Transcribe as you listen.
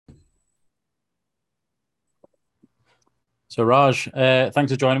So Raj,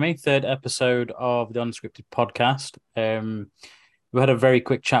 thanks for joining me. Third episode of the Unscripted Podcast. We had a very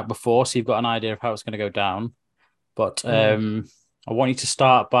quick chat before, so you've got an idea of how it's going to go down. But I want you to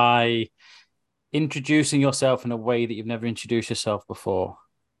start by introducing yourself in a way that you've never introduced yourself before.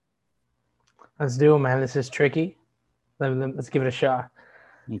 Let's do it, man. This is tricky. Let's give it a shot.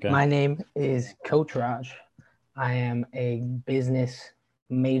 Okay. My name is Coach Raj. I am a business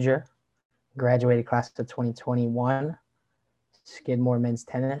major, graduated class of 2021, Skidmore men's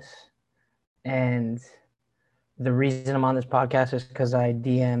tennis. And the reason I'm on this podcast is because I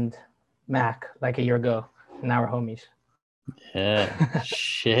DM'd Mac like a year ago, and now we're homies. Yeah,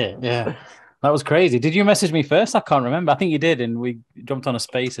 shit, yeah. That was crazy. Did you message me first? I can't remember. I think you did, and we jumped on a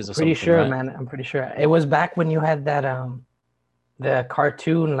Spaces or Pretty something, sure, right? man. I'm pretty sure. It was back when you had that the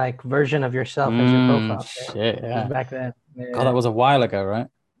cartoon like version of yourself as your profile. Shit, It was yeah. back then. God, that was a while ago, right?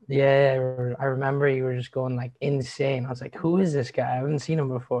 Yeah, I remember you were just going like insane. I was like, who is this guy? I haven't seen him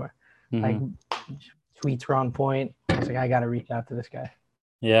before. Like tweets were on point. I was like, I gotta reach out to this guy.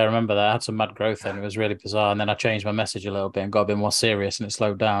 Yeah, I remember that. I had some mad growth then. It was really bizarre. And then I changed my message a little bit and got a bit more serious and it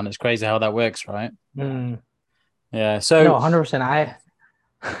slowed down. It's crazy how that works, right? Yeah. So No, 100%. I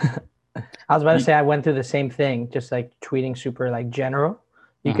was about to say I went through the same thing, just like tweeting super like general.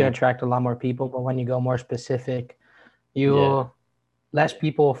 You can attract a lot more people, but when you go more specific, less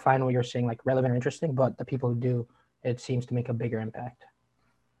people find what you're saying like relevant or interesting, but the people who do, it seems to make a bigger impact.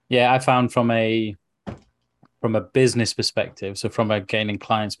 Yeah, I found from a business perspective, so from a gaining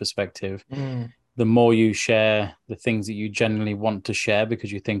clients perspective, the more you share the things that you genuinely want to share because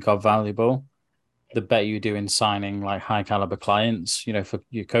you think are valuable, the better you do in signing like high caliber clients, for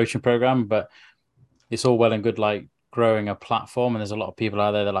your coaching program. But it's all well and good like growing a platform, and there's a lot of people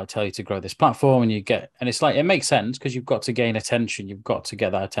out there that like tell you to grow this platform, and it's like it makes sense because you've got to gain attention, you've got to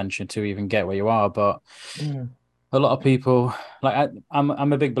get that attention to even get where you are. But a lot of people, like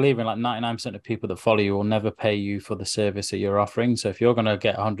I'm a big believer in like 99% of people that follow you will never pay you for the service that you're offering. So if you're going to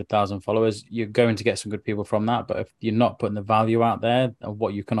get 100,000 followers, you're going to get some good people from that. But if you're not putting the value out there of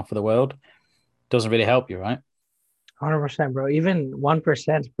what you can offer the world, it doesn't really help you, right? 100%, bro. Even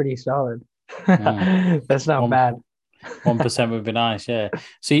 1% is pretty solid. That's not bad. 1% would be nice, yeah.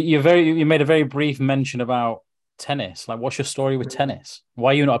 So you made a very brief mention about tennis. Like, what's your story with tennis?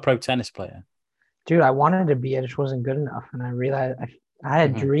 Why are you not a pro tennis player? Dude, I wanted to be, I just wasn't good enough. And I realized I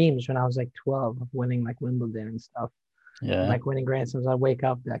had dreams when I was like 12 of winning like Wimbledon and stuff. Yeah. Like winning Grand Slams. I'd wake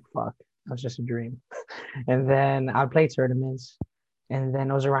up like, fuck, that was just a dream. And then I'd play tournaments. And then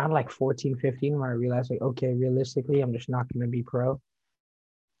it was around like 14, 15 where I realized like, okay, realistically, I'm just not going to be pro.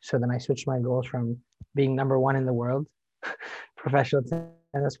 So then I switched my goals from being number one in the world, professional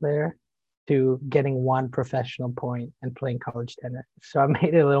tennis player, to getting one professional point and playing college tennis. So I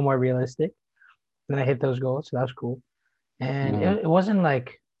made it a little more realistic. And I hit those goals, so that was cool. And it wasn't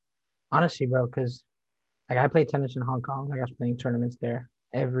like, honestly, bro, because like I played tennis in Hong Kong. Like I was playing tournaments there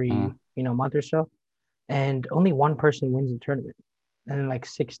every month or so, and only one person wins the tournament, and then like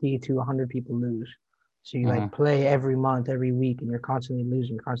 60 to 100 people lose. So you like play every month, every week, and you're constantly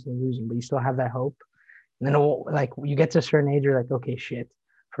losing, but you still have that hope. And then like you get to a certain age, you're like, okay, shit,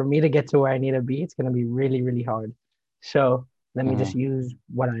 for me to get to where I need to be, it's gonna be really, really hard. So let me just use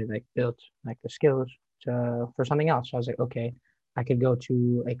what I like built, like the skills for something else. So I was like, okay, I could go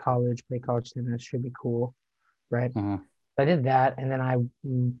to a college, play college tennis, should be cool, right? So I did that, and then I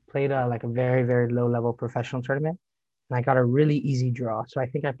played like a very, very low level professional tournament, and I got a really easy draw. So I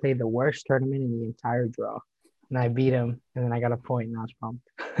think I played the worst tournament in the entire draw, and I beat him, and then I got a point, and I was pumped.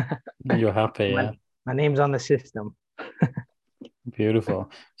 You're happy, yeah. My name's on the system.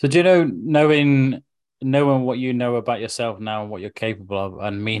 Beautiful. So do you know, knowing what you know about yourself now and what you're capable of,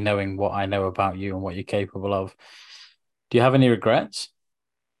 and me knowing what I know about you and what you're capable of, do you have any regrets?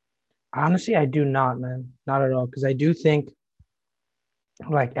 Honestly, I do not, man. Not at all. Because I do think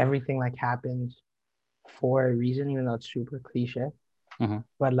like everything like happens for a reason, even though it's super cliche.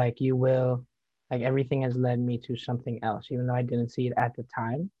 But like you will, like everything has led me to something else. Even though I didn't see it at the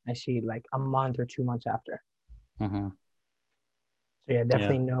time, I see it like a month or 2 months after. So yeah,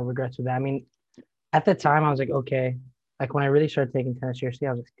 definitely no regrets with that. I mean, at the time I was like, okay, like when I really started taking tennis seriously,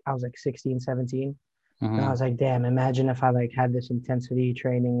 I was like 16, 17. And I was like, damn, imagine if I like had this intensity,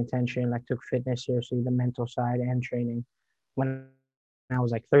 training, attention, like took fitness seriously, the mental side and training when I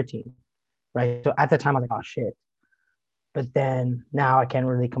was like 13. Right. So at the time I was like, oh shit. But then now I can't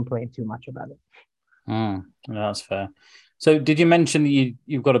really complain too much about it. Yeah, that's fair. So did you mention that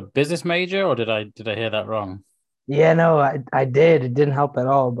you've got a business major, or did I hear that wrong? Yeah, no, I did. It didn't help at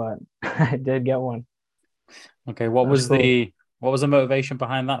all, but I did get one. Okay, what was cool. What was the motivation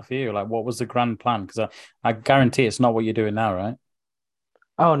behind that for you? Like, what was the grand plan? Because I guarantee it's not what you're doing now, right?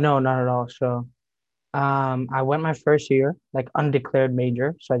 Oh no, not at all. So I went my first year, like undeclared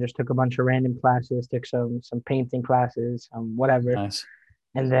major. So I just took a bunch of random classes, took some painting classes, whatever. Nice.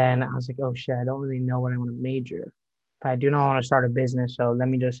 And then I was like, oh shit, I don't really know what I want to major. But I do know I want to start a business. So let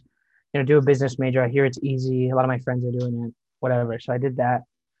me just, do a business major. I hear it's easy. A lot of my friends are doing it, whatever. So I did that.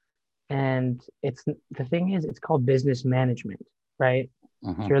 And it's the thing is, it's called business management, right?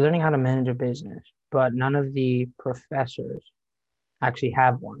 So Hmm. you're learning how to manage a business, but none of the professors actually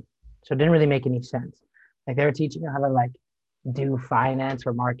have one. So it didn't really make any sense. Like they were teaching you how to like do finance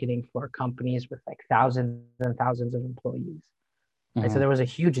or marketing for companies with like thousands and thousands of employees. Right. So Hmm. there was a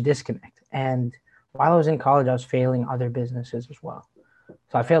huge disconnect. And while I was in college, I was failing other businesses as well.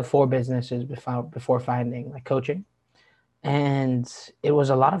 So I failed four businesses before finding like coaching. And it was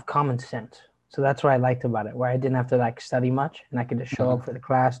a lot of common sense. So that's what I liked about it, where I didn't have to like study much and I could just show Hmm. up for the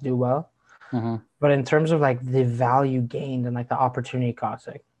class, do well. Hmm. But in terms of like the value gained and like the opportunity cost,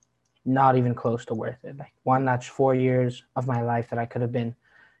 like not even close to worth it. Like one, that's 4 years of my life that I could have been,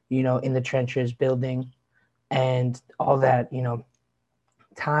 in the trenches building, and all that,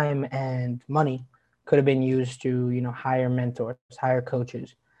 time and money could have been used to, hire mentors, hire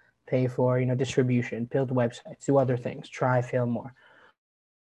coaches, pay for, distribution, build websites, do other things, try, fail more.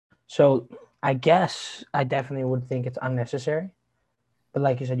 So I guess I definitely would think it's unnecessary. But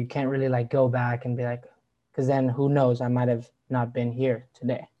like you said, you can't really like go back and be like, because then who knows? I might have not been here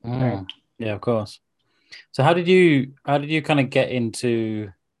today, right? Mm. Yeah, of course. So how did you kind of get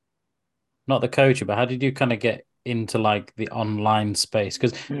into not the coaching, but how did you kind of get into like the online space?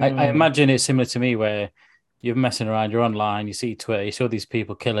 Because I Mm, imagine it's similar to me where you're messing around, you're online, you see Twitter, you saw these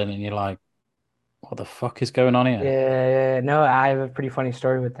people killing, and you're like, what the fuck is going on here? yeah, no, I have a pretty funny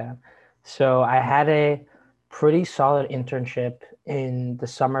story with that. So I had a pretty solid internship in the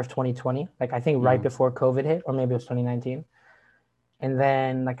summer of 2020, like I think right Mm. before COVID hit, or maybe it was 2019. And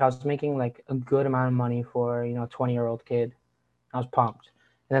then like I was making like a good amount of money for, a 20-year-old kid. I was pumped.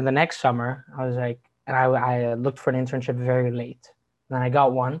 And then the next summer, I was like, and I looked for an internship very late. And then I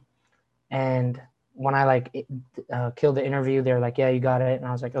got one. And when I like killed the interview, they were like, yeah, you got it. And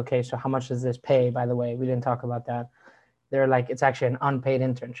I was like, okay, so how much does this pay? By the way, we didn't talk about that. They're like, it's actually an unpaid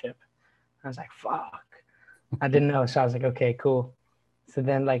internship. I was like, fuck. I didn't know. So I was like, okay, cool. So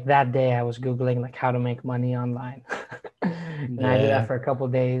then like that day I was Googling like how to make money online. And I did that Yeah. for a couple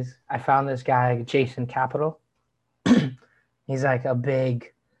of days. I found this guy, Jason Capital. He's like a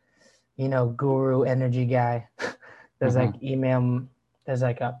big, guru energy guy. There's Hmm. like email, there's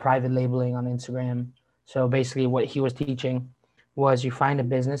like a private labeling on Instagram. So basically what he was teaching was you find a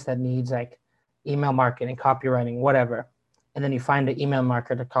business that needs like email marketing, copywriting, whatever. And then you find an email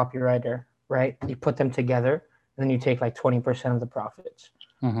marketer, copywriter, right? You put them together and then you take like 20% of the profits,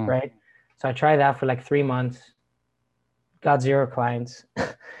 Hmm. right? So I tried that for like 3 months, got zero clients.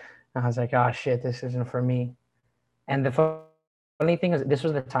 I was like, oh shit, this isn't for me. And the funny thing is, this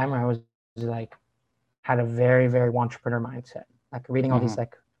was the time where I was like, had a very, very entrepreneur mindset. Like reading all these, Hmm.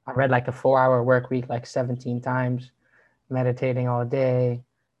 like, I read like the 4 Hour Work Week like 17 times, meditating all day,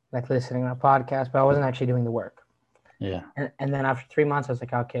 like listening to a podcast, but I wasn't actually doing the work. Yeah. And then after 3 months, I was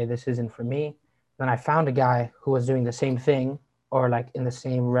like, okay, this isn't for me. Then I found a guy who was doing the same thing or like in the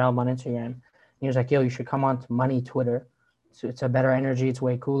same realm on Instagram. And he was like, yo, you should come on to Money Twitter. So it's a better energy. It's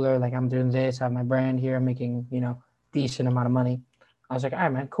way cooler. Like I'm doing this. I have my brand here. I'm making, decent amount of money. I was like, all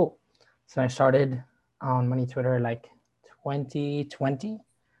right, man, cool. So I started on Money Twitter like 2020.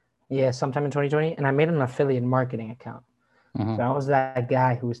 Yeah, sometime in 2020. And I made an affiliate marketing account. Hmm. So I was that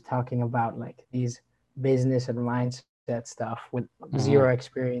guy who was talking about like these business and mindset stuff with zero Hmm.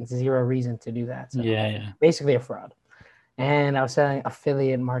 experience, zero reason to do that. So Yeah, yeah. basically a fraud. And I was selling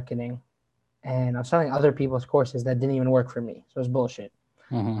affiliate marketing and I was selling other people's courses that didn't even work for me. So it was bullshit.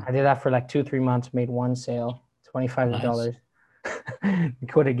 Hmm. I did that for like 2, 3 months, made one sale, Nice. $25.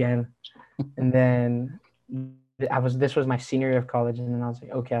 Quit again. And then this was my senior year of college. And then I was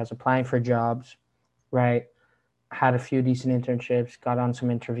like, okay, I was applying for jobs, right? Had a few decent internships, got on some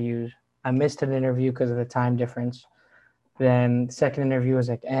interviews. I missed an interview because of the time difference. Then the second interview was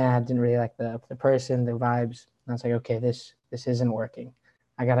like, I didn't really like the person, the vibes. And I was like, okay, this isn't working.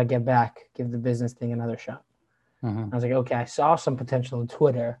 I gotta get back, give the business thing another shot. Hmm. I was like, okay, I saw some potential in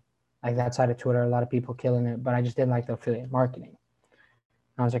Twitter, like that side of Twitter, a lot of people killing it, but I just didn't like the affiliate marketing.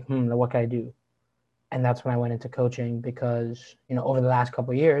 I was like, what can I do? And that's when I went into coaching because, over the last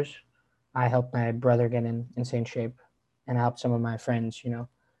couple of years, I helped my brother get in insane shape and I helped some of my friends,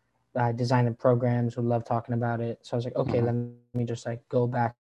 I designed the programs, would love talking about it. So I was like, okay, Hmm. let me just like go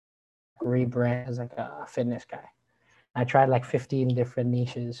back, rebrand as like a fitness guy. I tried like 15 different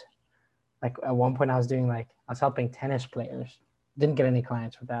niches. Like at one point I was helping tennis players. Didn't get any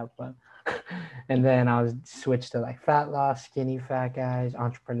clients with that, but and then I was switched to like fat loss, skinny fat guys,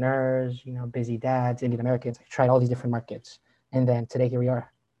 entrepreneurs, busy dads, Indian Americans. I tried all these different markets. And then today here we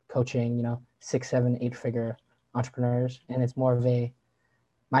are coaching, 6, 7, 8 figure entrepreneurs. And it's more of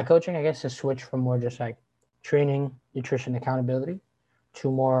my coaching, I guess, is switched from more just like training, nutrition, accountability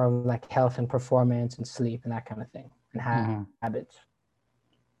to more of like health and performance and sleep and that kind of thing and habits.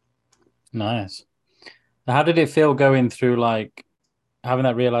 Nice. How did it feel going through like having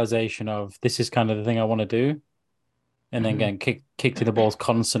that realization of this is kind of the thing I want to do, and then getting kicked in the balls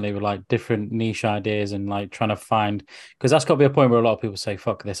constantly with like different niche ideas and like trying to find, because that's got to be a point where a lot of people say,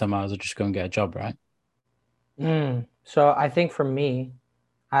 fuck this, I might as well just go and get a job, right? So I think for me,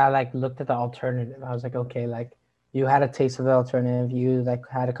 I like looked at the alternative. I was like, okay, like you had a taste of the alternative. You like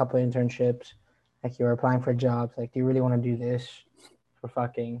had a couple of internships, like you were applying for jobs. Like, do you really want to do this for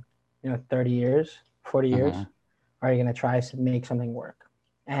fucking, 30 years, 40 years? Or are you going to try to make something work?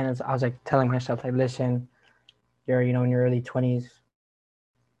 And I was like telling myself, like, listen, you're, in your early 20s.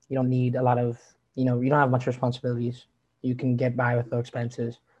 You don't need a lot of, you don't have much responsibilities. You can get by with low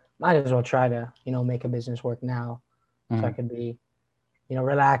expenses. Might as well try to, make a business work now. So I could be,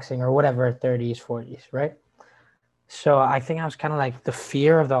 relaxing or whatever, 30s, 40s, right? So I think I was kind of like the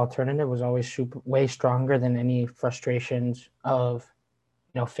fear of the alternative was always way stronger than any frustrations of,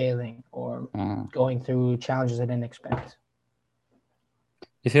 failing or going through challenges I didn't expect.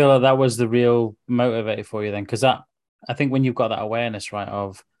 You feel like that was the real motivator for you then? Because I think when you've got that awareness, right,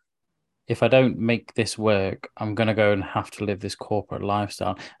 of if I don't make this work, I'm going to go and have to live this corporate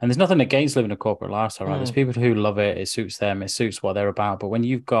lifestyle. And there's nothing against living a corporate lifestyle, right? There's people who love it. It suits them. It suits what they're about. But when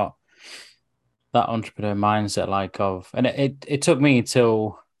you've got that entrepreneur mindset, and it took me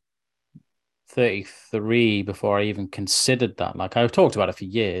till 33 before I even considered that. Like I've talked about it for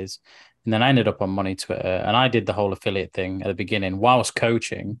years, and then I ended up on Money Twitter, and I did the whole affiliate thing at the beginning whilst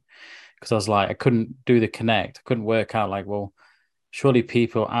coaching, because I was like, I couldn't do the connect. I couldn't work out like, well, surely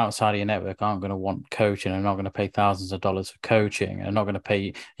people outside of your network aren't going to want coaching and not going to pay thousands of dollars for coaching and not going to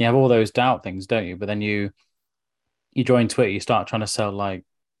pay. You have all those doubt things, don't you? But then you join Twitter, you start trying to sell like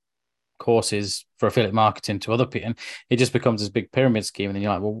courses for affiliate marketing to other people, and it just becomes this big pyramid scheme. And then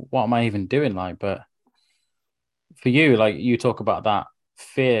you're like, well, what am I even doing? Like, but for you, like you talk about that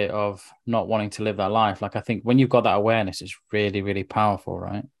fear of not wanting to live that life. Like, I think when you've got that awareness, it's really, really powerful,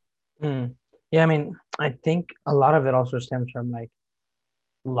 right? Yeah, I mean, I think a lot of it also stems from like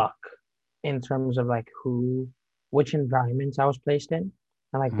luck in terms of like which environments I was placed in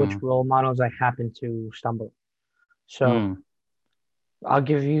and like which role models I happened to stumble. So I'll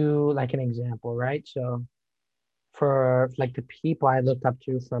give you like an example, right? So for like the people I looked up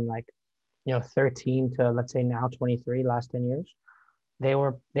to from like, 13 to let's say now 23, last 10 years, they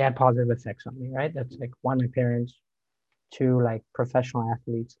had positive effects on me, right? That's like one, my parents, two, like professional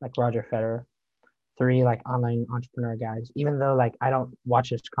athletes like Roger Federer, three, like online entrepreneur guys. Even though like I don't watch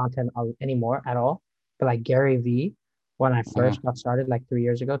his content anymore at all, but like Gary V, when I first got started like 3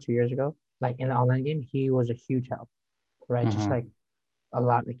 years ago, 2 years ago, like in the online game, he was a huge help, right? Just like a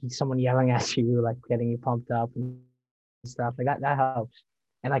lot, like he's someone yelling at you, like getting you pumped up and stuff like that. That helps.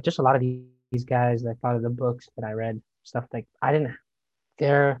 And like just a lot of these guys, like a lot of the books that I read, stuff like I didn't.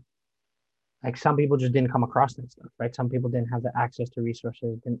 They're like some people just didn't come across that stuff, right? Some people didn't have the access to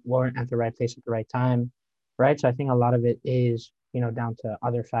resources, weren't at the right place at the right time, right? So I think a lot of it is, down to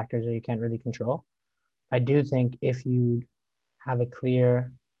other factors that you can't really control. I do think if you have a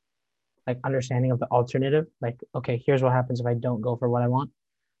clear like understanding of the alternative, like, okay, here's what happens if I don't go for what I want.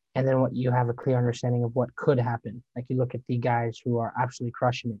 And then what you have a clear understanding of what could happen. Like you look at the guys who are absolutely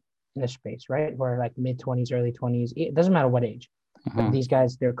crushing it in this space, right? Who are like mid 20s, early 20s. It doesn't matter what age, but these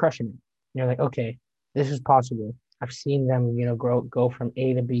guys, they're crushing it. And you're like, okay, this is possible. I've seen them, go from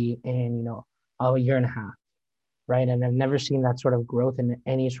A to B in, a year and a half, right? And I've never seen that sort of growth in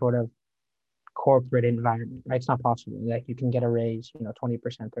any sort of corporate environment, right? It's not possible. Like you can get a raise, 20%,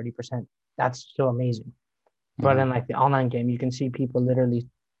 30%. That's still amazing. But in like the online game, you can see people literally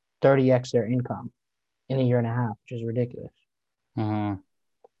 30x their income in a year and a half, which is ridiculous. You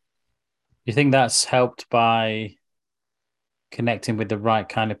think that's helped by connecting with the right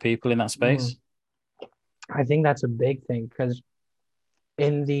kind of people in that space? I think that's a big thing because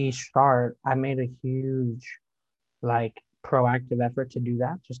in the start, I made a huge like proactive effort to do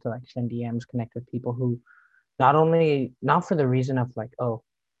that, just to like send DMs, connect with people who not for the reason of like, oh,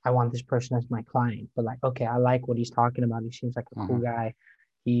 I want this person as my client, but like, okay, I like what he's talking about. He seems like a cool guy.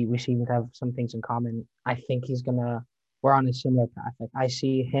 We seem to have some things in common. I think we're on a similar path. Like I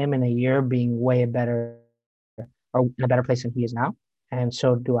see him in a year being way better are in a better place than he is now. And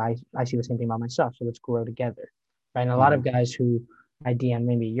so do I. I see the same thing about myself. So let's grow together. Right. And a lot of Mhm. guys who I DM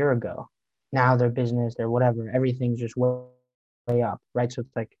maybe a year ago, now their business, their whatever, everything's just way up. Right. So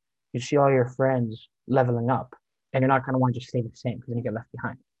it's like you see all your friends leveling up and you're not going to want to just stay the same because then you get left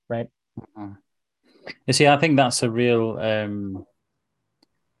behind. Right. Mhm. You see, I think that's a real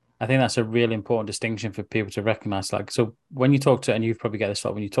I think that's a real important distinction for people to recognize. Like, so when you talk to, and you probably get this a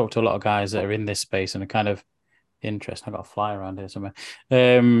lot, when you talk to a lot of guys that are in this space and are kind of interested, I got a fly around here somewhere.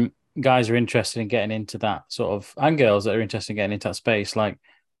 Guys are interested in getting into that sort of, and girls that are interested in getting into that space. Like,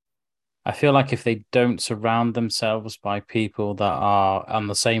 I feel like if they don't surround themselves by people that are on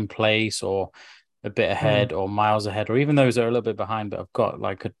the same place or a bit Mm, ahead or miles ahead, or even those that are a little bit behind but have got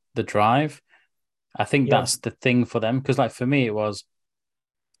like the drive, I think yep. that's the thing for them. Because, like, for me, it was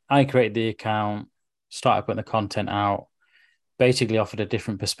I created the account, started putting the content out, basically offered a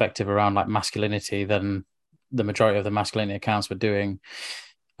different perspective around like masculinity than the majority of the masculinity accounts were doing,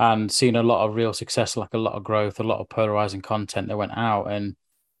 and seen a lot of real success, like a lot of growth, a lot of polarizing content that went out. And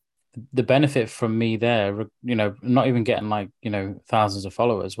the benefit from me there, not even getting like, thousands of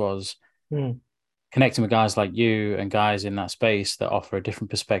followers, was Mm, connecting with guys like you and guys in that space that offer a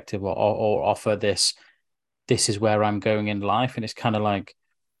different perspective or offer this is where I'm going in life. And it's kind of like,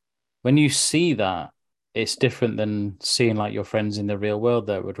 when you see that, it's different than seeing like your friends in the real world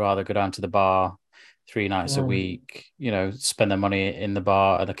that would rather go down to the bar 3 nights a mm, week, spend their money in the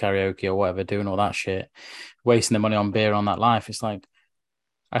bar at the karaoke or whatever, doing all that shit, wasting their money on beer on that life. It's like,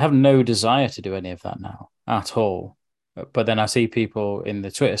 I have no desire to do any of that now at all. But then I see people in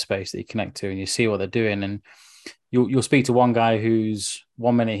the Twitter space that you connect to and you see what they're doing. And you'll speak to one guy who's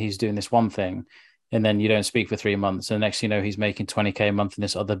 1 minute he's doing this one thing, and then you don't speak for 3 months, and the next he's making 20K a month in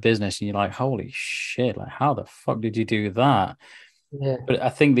this other business, and you're like, holy shit, like how the fuck did you do that? yeah. But I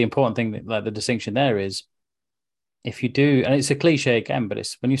think the important thing that, like, the distinction there is, if you do, and it's a cliche again, but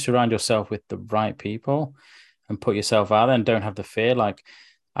it's when you surround yourself with the right people and put yourself out there and don't have the fear. Like,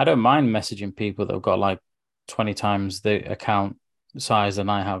 I don't mind messaging people that have got like 20 times the account size than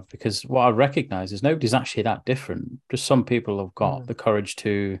I have, because what I recognize is nobody's actually that different. Just some people have got Mm. the courage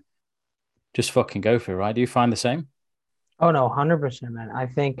to just fucking go for it, right? Do you find the same? Oh no, 100%, man. I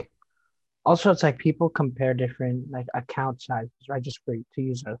think also it's like people compare different like account sizes, right? Just for to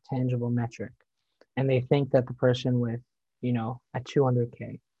use a tangible metric. And they think that the person with, at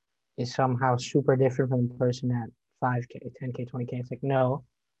 200K is somehow super different from the person at 5K, 10K, 20K. It's like, no,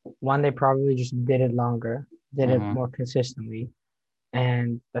 one, they probably just did it longer, did it Mm-hmm. more consistently.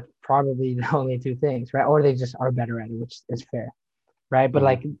 And that's probably the only two things, right? Or they just are better at it, which is fair, right? But Mm-hmm.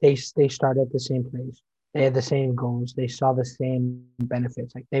 like they started at the same place. They had the same goals. They saw the same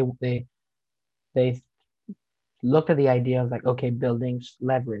benefits. Like they looked at the idea of like, okay, building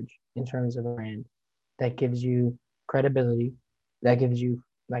leverage in terms of a brand that gives you credibility, that gives you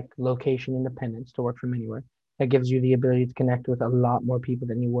like location independence to work from anywhere, that gives you the ability to connect with a lot more people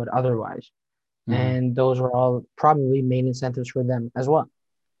than you would otherwise. Mm-hmm. And those were all probably main incentives for them as well.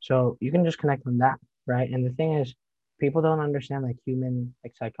 So you can just connect on that, right? And the thing is, people don't understand like human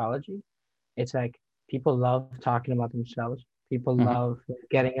like psychology. It's like people love talking about themselves. People Mm-hmm. love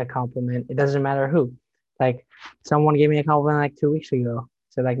getting a compliment. It doesn't matter who. Like someone gave me a compliment like 2 weeks ago.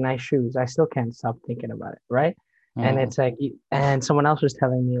 Said like nice shoes. I still can't stop thinking about it, right? And Mm-hmm. it's like, and someone else was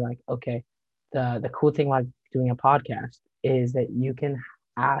telling me like, okay, the cool thing about doing a podcast is that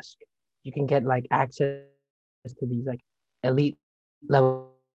ask, you can get like access to these like elite level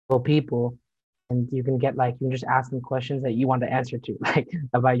people, and you can get like you can just ask them questions that you want to answer to, like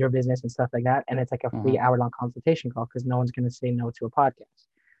about your business and stuff like that. And it's like a free Mm-hmm. hour-long consultation call because no one's going to say no to a podcast,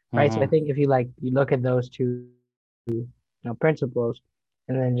 right? So I Mm-hmm. think if you look at those two, principles,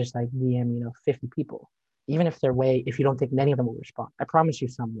 and then just like DM, 50 people, even if if you don't think many of them will respond, I promise you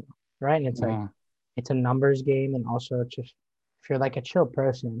some will, right? And it's like Mm-hmm. it's a numbers game, and also it's just if you're like a chill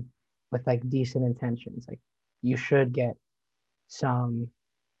person with like decent intentions, like you should get some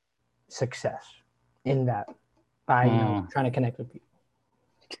success in that by Mm-hmm. trying to connect with people.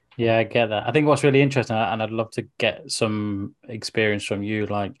 Yeah, I get that. I think what's really interesting, and I'd love to get some experience from you.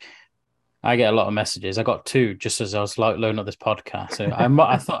 Like, I get a lot of messages. I got two just as I was like loading up this podcast. So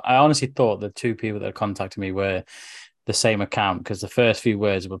I honestly thought the two people that contacted me were the same account, because the first few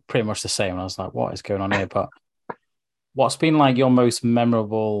words were pretty much the same. And I was like, what is going on here? But what's been like your most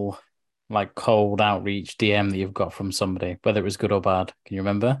memorable, like, cold outreach DM that you've got from somebody, whether it was good or bad? Can you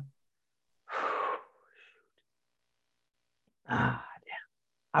remember? Ah,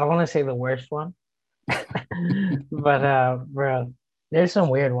 I don't want to say the worst one, but bro, there's some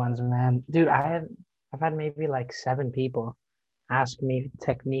weird ones, man. Dude, I've had maybe like 7 people ask me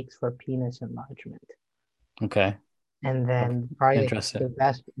techniques for penis enlargement. Okay. And then probably like Interesting.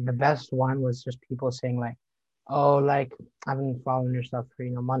 the best one was just people saying like, oh, like I've been following your stuff for,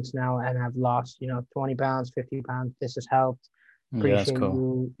 months now and I've lost, 20 pounds, 50 pounds. This has helped. Yeah, that's Appreciate cool.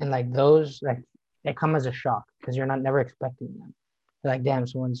 you. And like those, like they come as a shock because you're not never expecting them. You're like, damn,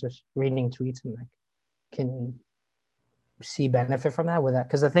 someone's just reading tweets and like can see benefit from that with that.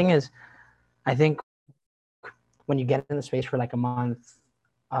 Because the thing is, I think when you get in the space for like a month,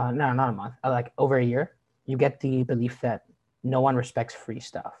 no, not a month, like over a year, you get the belief that no one respects free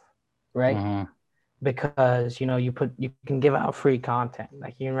stuff, right? Mm-hmm. Because you can give out free content,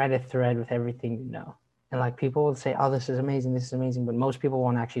 like you can write a thread with everything and like people will say, oh, this is amazing, but most people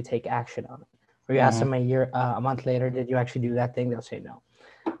won't actually take action on it. Or you ask Mm-hmm. them a month later, did you actually do that thing? They'll say no.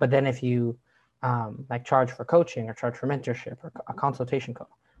 But then if you like charge for coaching or charge for mentorship or a consultation call,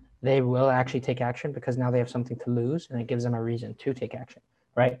 they will actually take action because now they have something to lose and it gives them a reason to take action,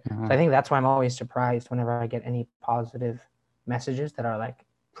 right? So Mm-hmm. I think that's why I'm always surprised whenever I get any positive messages that are like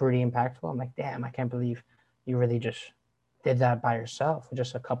pretty impactful. I'm like, damn, I can't believe you really just did that by yourself with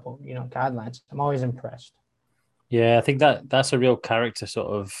just a couple, guidelines. I'm always impressed. Yeah, I think that's a real character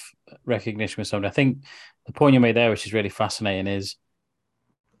sort of recognition with somebody. I think the point you made there, which is really fascinating, is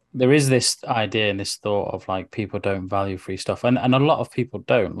there is this idea and this thought of like people don't value free stuff. And a lot of people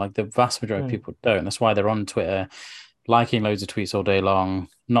don't. Like the vast majority of Mm, people don't. That's why they're on Twitter liking loads of tweets all day long,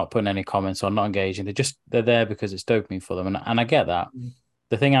 not putting any comments on, not engaging. They're there because it's dopamine for them. And I get that. mm,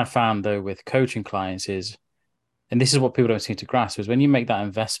 The thing I found though with coaching clients is, and this is what people don't seem to grasp, is when you make that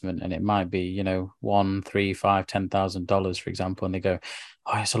investment and it might be, one, three, five, $10,000, for example, and they go,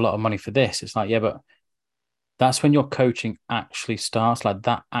 oh, it's a lot of money for this. It's like, yeah, but that's when your coaching actually starts. Like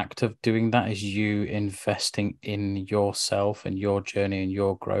that act of doing that is you investing in yourself and your journey and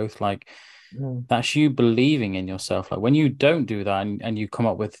your growth. Like mm, that's you believing in yourself. Like when you don't do that and you come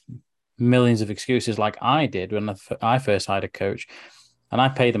up with millions of excuses like I did when I first hired a coach and I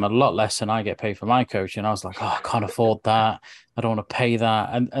pay them a lot less than I get paid for my coach. And I was like, oh, I can't afford that. I don't want to pay that.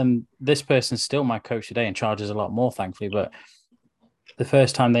 And this person's still my coach today and charges a lot more, thankfully. But the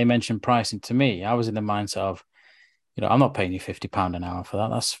first time they mentioned pricing to me, I was in the mindset of, I'm not paying you £50 an hour for that.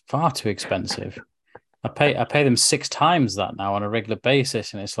 That's far too expensive. I pay them 6 times that now on a regular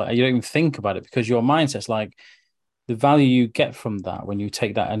basis. And it's like you don't even think about it because your mindset's like the value you get from that when you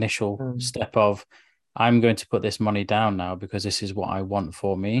take that initial mm, step of I'm going to put this money down now because this is what I want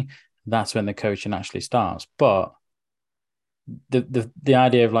for me. That's when the coaching actually starts. But the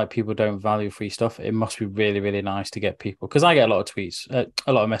idea of like people don't value free stuff, it must be really, really nice to get people because I get a lot of tweets,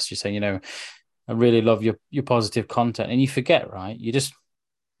 a lot of messages saying, I really love your positive content. And you forget, right?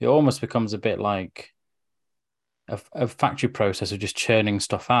 It almost becomes a bit like a factory process of just churning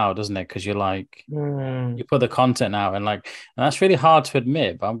stuff out, doesn't it? Because you're like, mm, you put the content out and that's really hard to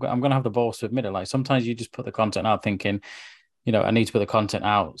admit, but I'm going to have the balls to admit it. Like sometimes you just put the content out thinking, I need to put the content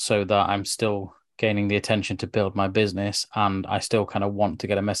out so that I'm still gaining the attention to build my business and I still kind of want to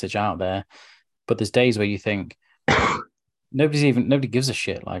get a message out there. But there's days where you think nobody gives a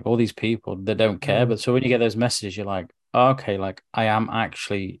shit. Like all these people, they don't care. mm, But so when you get those messages, you're like, oh, okay, like I am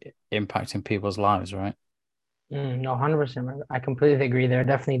actually impacting people's lives, right? No, 100%. I completely agree. There are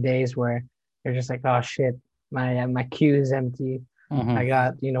definitely days where you're just like, oh shit, my queue is empty. I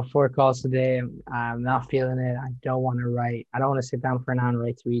Mm-hmm. got, 4 calls today. I'm not feeling it. I don't want to write. I don't want to sit down for an hour and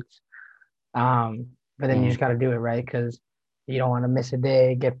write tweets. But then you Mm-hmm. just got to do it, right? Because you don't want to miss a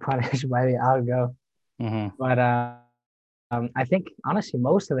day, get punished by the algo. Mm-hmm. But I think honestly,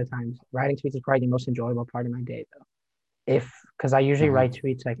 most of the times, writing tweets is probably the most enjoyable part of my day, though. If because I usually Mm-hmm. write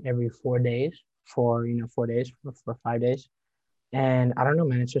tweets like every 4 days, for 4 days for 5 days, and I don't know,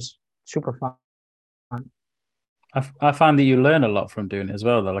 man, it's just super fun. I find that you learn a lot from doing it as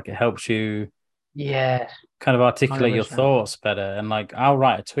well, though. Like it helps you Yeah, kind of articulate your 100%. thoughts better. And like I'll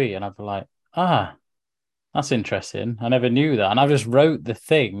write a tweet and I'll be like, that's interesting. I never knew that. And I just wrote the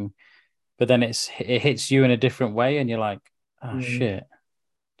thing, but then it hits you in a different way, and you're like, oh Mm, shit.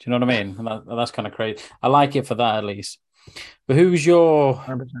 Do you know what I mean? And that's kind of crazy. I like it for that at least. But who's your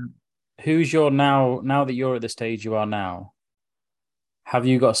now that you're at the stage you are now? Have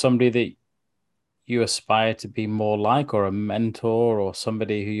you got somebody that you aspire to be more like, or a mentor, or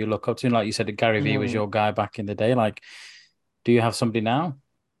somebody who you look up to? Like you said, Gary Vee was mm. your guy back in the day. Like, do you have somebody now?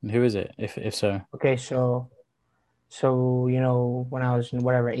 And who is it, if so? Okay, so when I was in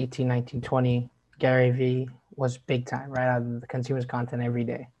whatever 18, 19, 20, Gary Vee was big time, right? The consumers content every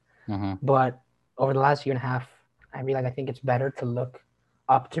day. Mm-hmm. But over the last year and a half, I realized I think it's better to look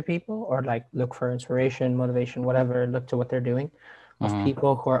up to people or like look for inspiration, motivation, whatever, look to what they're doing of Mm-hmm.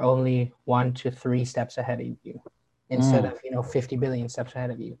 people who are only 1 to 3 steps ahead of you. instead of 50 billion steps ahead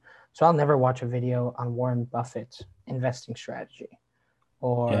of you. So I'll never watch a video on Warren Buffett's investing strategy,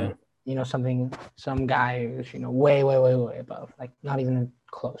 or some guy who's way above, like not even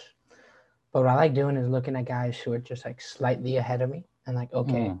close. But what I like doing is looking at guys who are just like slightly ahead of me, and like,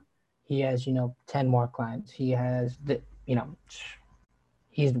 okay, he has 10 more clients. He has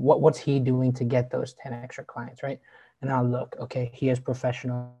he's what's he doing to get those 10 extra clients, right? And I'll look, okay, he has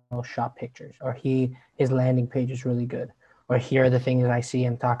professional shop pictures, or his landing page is really good, or here are the things I see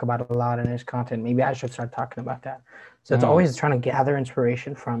him talk about a lot in his content. Maybe I should start talking about that. So it's always trying to gather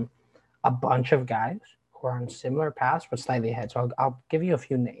inspiration from a bunch of guys who are on similar paths but slightly ahead. So I'll give you a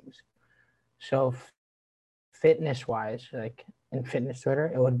few names. So fitness wise, like in fitness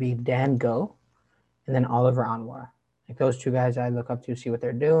Twitter, it would be Dan Go and then Oliver Anwar. Like those two guys I look up to, see what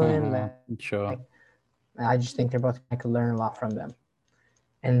they're doing. Sure. I just think they're both, I could learn a lot from them.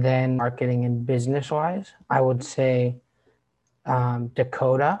 And then marketing and business wise, I would say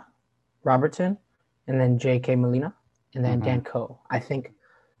Dakota Robertson, and then J.K. Molina, and then Dan Coe. I think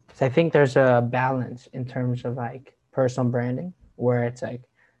there's a balance in terms of like personal branding, where it's like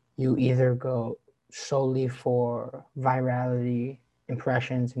you either go solely for virality,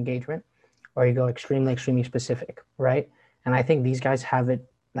 impressions, engagement, or you go extremely specific, right? And I think these guys have it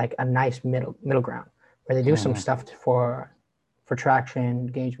like a nice middle ground, where they do some stuff for traction,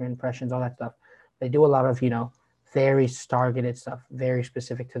 engagement, impressions, all that stuff. They do a lot of very targeted stuff, very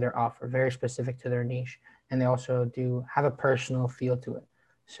specific to their offer, very specific to their niche, and they also do have a personal feel to it.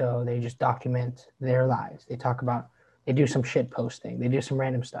 So they just document their lives. They do some shit posting, they do some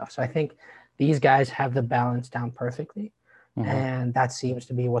random stuff. So I think these guys have the balance down perfectly, and that seems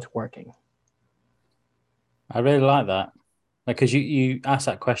to be what's working. I really like that. Like, because you asked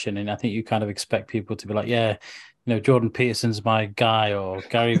that question, and I think you kind of expect people to be like, yeah, Jordan Peterson's my guy, or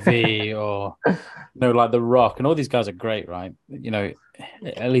Gary Vee, or like The Rock, and all these guys are great, right?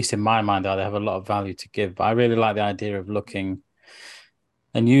 At least in my mind, they have a lot of value to give. But I really like the idea of looking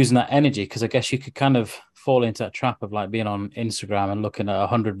and using that energy, because I guess you could kind of fall into that trap of like being on Instagram and looking at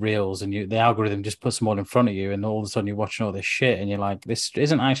 100 reels, and the algorithm just puts them all in front of you, and all of a sudden you're watching all this shit, and you're like, this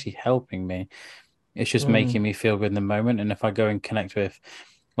isn't actually helping me. It's just making me feel good in the moment. And if I go and connect with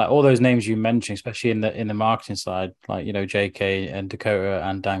like all those names you mentioned, especially in the marketing side, like JK and Dakota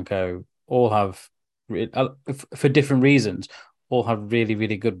and Danko, all have for different reasons, all have really,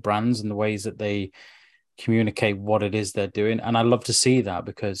 really good brands and the ways that they communicate what it is they're doing. And I love to see that,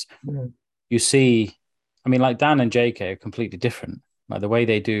 because you see, I mean, like Dan and JK are completely different. Like the way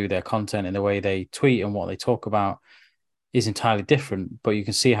they do their content and the way they tweet and what they talk about is entirely different, but you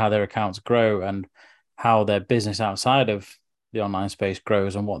can see how their accounts grow and how their business outside of the online space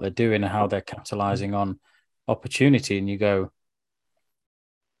grows and what they're doing and how they're capitalizing on opportunity. And you go,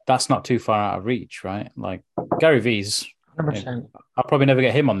 that's not too far out of reach, right? Like Gary Vee's, 100%. I'll probably never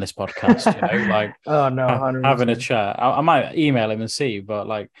get him on this podcast, like oh no, 100%. having a chat. I might email him and see, but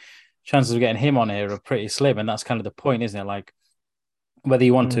like chances of getting him on here are pretty slim. And that's kind of the point, isn't it? Like whether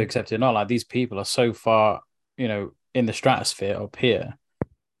you want to accept it or not, like these people are so far, in the stratosphere up here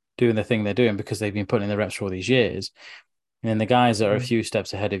doing the thing they're doing because they've been putting in the reps for all these years. And then the guys that are a few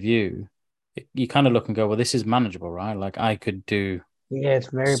steps ahead of you, you kind of look and go, well, this is manageable, right? Like I could do it's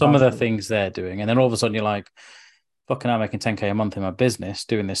very some possible. of the things they're doing. And then all of a sudden you're like, fucking, I'm making 10K a month in my business,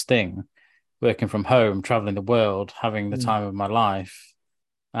 doing this thing, working from home, traveling the world, having the time of my life.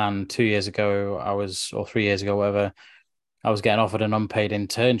 And 2 years ago, or 3 years ago, whatever, I was getting offered an unpaid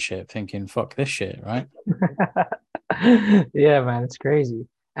internship thinking, fuck this shit, right? Yeah, man, it's crazy.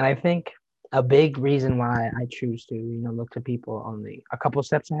 And I think a big reason why I choose to, look to people only a couple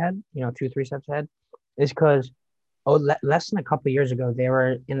steps ahead, 2-3 steps ahead, is because less than a couple of years ago, they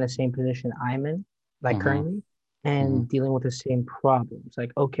were in the same position I'm in, like currently, and dealing with the same problems.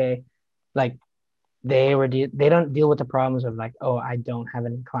 Like, okay, like they don't deal with the problems of like, oh, I don't have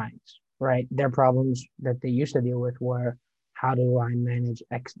any clients, right? Their problems that they used to deal with were, how do I manage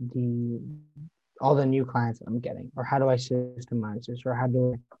all the new clients that I'm getting, or how do I systemize this, or how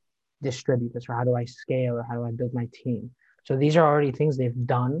do I distribute this, or how do I scale, or how do I build my team? So these are already things they've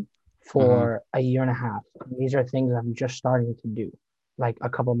done for a year and a half. These are things I'm just starting to do, like a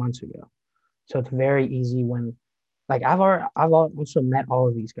couple months ago. So it's very easy when, like, I've also met all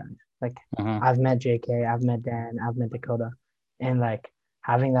of these guys. Like, I've met JK, I've met Dan, I've met Dakota, and like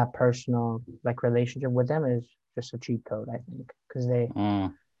having that personal like relationship with them is just a cheat code, I think, because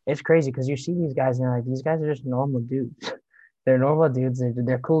it's crazy because you see these guys and they're like, these guys are just normal dudes. They're normal dudes.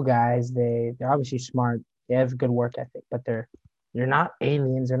 They're cool guys. They're obviously smart. They have good work ethic, but they're not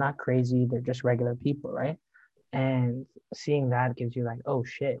aliens. They're not crazy. They're just regular people, right? And seeing that gives you like, oh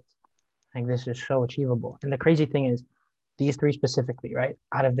shit, Like this is so achievable. And the crazy thing is, these three specifically, right?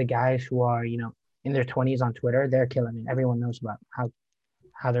 Out of the guys who are, in their 20s on Twitter, they're killing it. Everyone knows about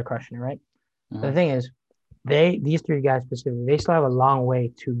how they're crushing it, right? But the thing is, these three guys specifically, they still have a long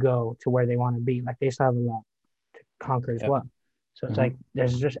way to go to where they want to be. Like they still have a lot to conquer as Yep. well. So it's like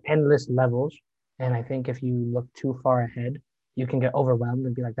there's just endless levels. And I think if you look too far ahead, you can get overwhelmed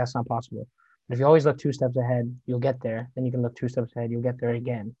and be like, that's not possible. But if you always look 2 steps ahead, you'll get there. Then you can look 2 steps ahead, you'll get there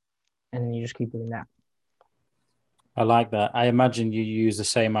again. And then you just keep doing that. I like that. I imagine you use the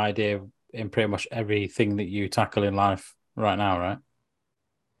same idea in pretty much everything that you tackle in life right now, right?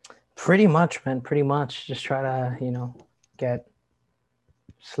 Pretty much, man. Pretty much. Just try to, get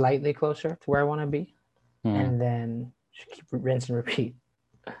slightly closer to where I want to be. And then just keep rinse and repeat.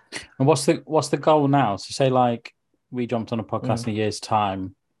 And what's the goal now? So say like we jumped on a podcast in a year's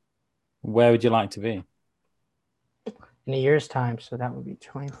time, where would you like to be? In a year's time, so that would be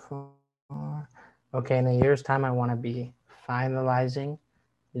 24. Okay, in a year's time, I want to be finalizing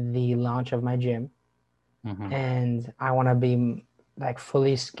the launch of my gym. And I want to be like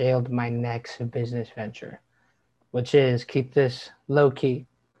fully scaled my next business venture, which is keep this low key,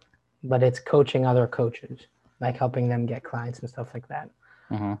 but it's coaching other coaches, like helping them get clients and stuff like that.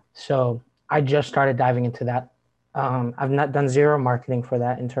 So I just started diving into that. I've not done zero marketing for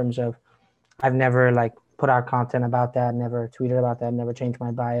that in terms of I've never like put out content about that, never tweeted about that, never changed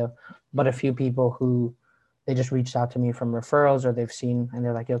my bio. But a few people who they just reached out to me from referrals or they've seen and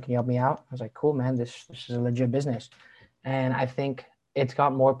they're like, yo, can you help me out? I was like, cool, man, this is a legit business. And I think it's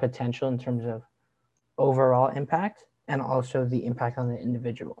got more potential in terms of overall impact and also the impact on the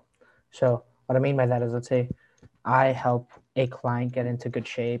individual. So what I mean by that is, let's say I help a client get into good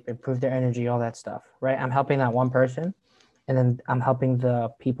shape, improve their energy, all that stuff, right? I'm helping that one person, and then I'm helping the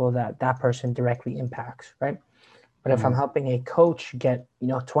people that person directly impacts, right? But if I'm helping a coach get,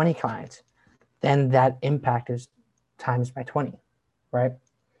 20 clients, then that impact is times by 20, right?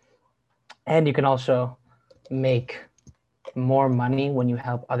 And you can also make more money when you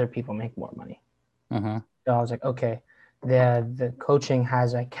help other people make more money. So I was like, okay, the coaching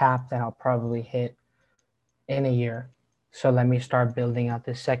has a cap that I'll probably hit in a year. So let me start building out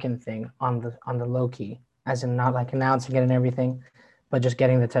this second thing on the low key, as in not like announcing it and everything, but just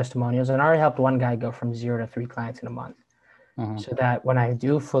getting the testimonials. And I already helped one guy go from 0 to 3 clients in a month. So that when I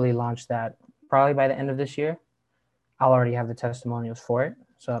do fully launch that, probably by the end of this year, I'll already have the testimonials for it.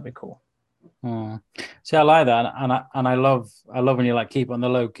 So that'll be cool. See, I like that, and I love when you like keep on the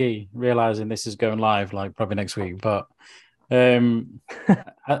low key, realizing this is going live like probably next week. But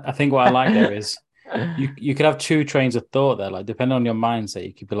I think what I like there is you could have two trains of thought there. Like depending on your mindset,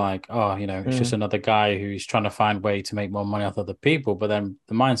 you could be like, oh, it's just another guy who's trying to find way to make more money off other people. But then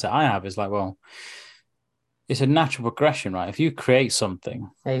the mindset I have is like, well, it's a natural progression, right? If you create something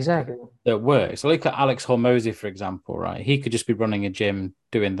exactly that works, look at Alex Hormozy, for example, right? He could just be running a gym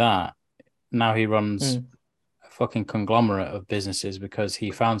doing that. Now he runs a fucking conglomerate of businesses because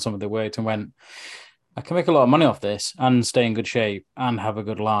he found something that worked and went, I can make a lot of money off this and stay in good shape and have a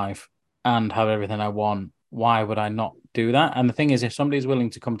good life and have everything I want. Why would I not do that? And the thing is, if somebody's willing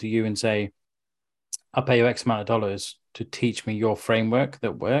to come to you and say, I'll pay you X amount of dollars to teach me your framework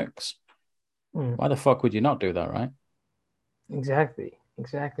that works, why the fuck would you not do that, right? Exactly.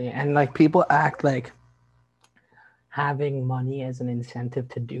 And like people act like having money as an incentive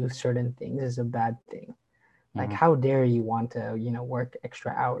to do certain things is a bad thing. Like how dare you want to, work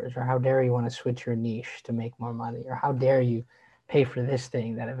extra hours, or how dare you want to switch your niche to make more money, or how dare you pay for this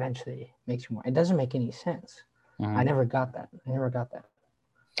thing that eventually makes you more. It doesn't make any sense. I never got that.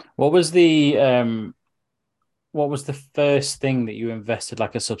 What was the first thing that you invested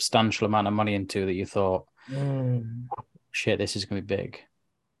like a substantial amount of money into that you thought, shit, this is going to be big?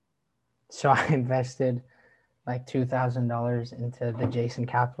 So I invested like $2,000 into the Jason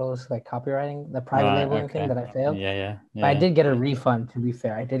Capitals, like copywriting, the private labeling thing that I failed. Yeah. But I did get a refund, to be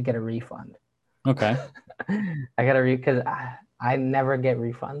fair. I did get a refund. Okay. I got because I never get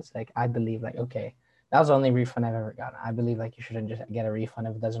refunds. Like I believe like, okay, that was the only refund I've ever gotten. I believe like you shouldn't just get a refund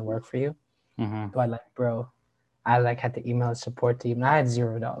if it doesn't work for you. But like, bro, I like had to email the support team and I had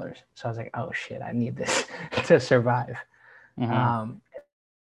 $0. So I was like, oh shit, I need this to survive. And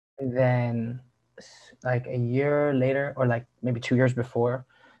then like a year later, or like maybe 2 years before,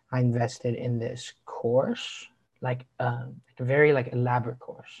 I invested in this course, like a very like elaborate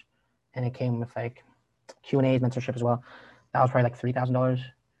course. And it came with like Q&A's, mentorship as well. That was probably like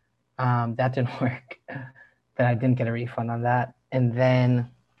 $3,000. That didn't work. Then I didn't get a refund on that. And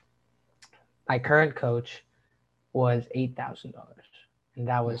then my current coach was $8,000. And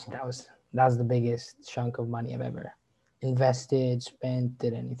that was the biggest chunk of money I've ever invested, spent,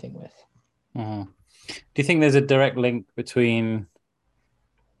 did anything with. Mhm. Do you think there's a direct link between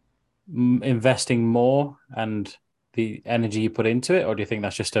investing more and the energy you put into it, or do you think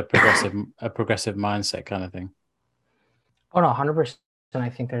that's just a progressive mindset kind of thing? Oh no, 100%. I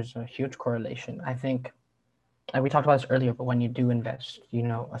think there's a huge correlation. I think, and we talked about this earlier, but when you do invest,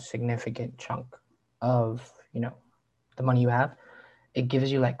 a significant chunk of, the money you have, it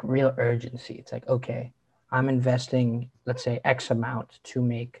gives you like real urgency. It's like, okay, I'm investing, let's say, X amount to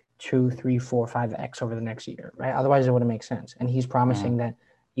make 2, 3, 4, 5X over the next year, right? Otherwise, it wouldn't make sense. And he's promising that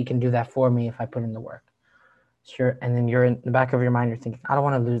he can do that for me if I put in the work. Sure. And then you're in the back of your mind, you're thinking, I don't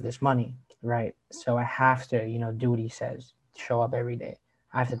want to lose this money, right? So I have to, do what he says, show up every day.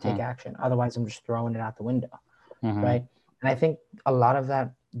 I have to take Mm-hmm. action. Otherwise, I'm just throwing it out the window, Mm-hmm. right? And I think a lot of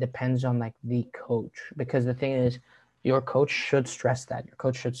that depends on like the coach, because the thing is, your coach should stress that. Your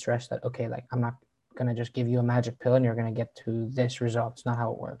coach should stress that, okay, like I'm not gonna just give you a magic pill and you're gonna get to this result. It's not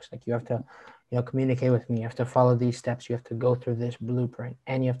how it works. Like you have to, communicate with me. You have to follow these steps. You have to go through this blueprint,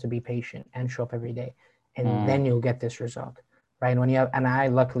 and you have to be patient and show up every day, and Mm-hmm. then you'll get this result, right? And when you have, and I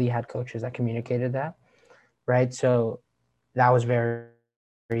luckily had coaches that communicated that, right? So that was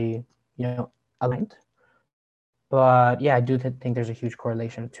very, aligned. But yeah, I do think there's a huge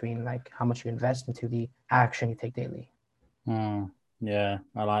correlation between like how much you invest into the action you take daily. Yeah,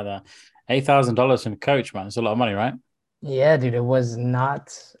 I like that. $8,000 from a coach, man. It's a lot of money, right? Yeah, dude, it was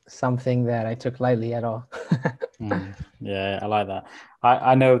not something that I took lightly at all. Yeah, I like that.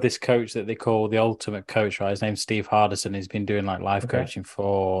 I know this coach that they call the ultimate coach, right? His name's Steve Hardison. He's been doing like life Okay. coaching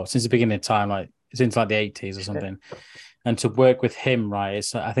for since the beginning of time, like since like the 80s or something. And to work with him, right?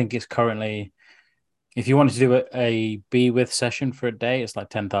 I think it's currently, if you wanted to do a be with session for a day, it's like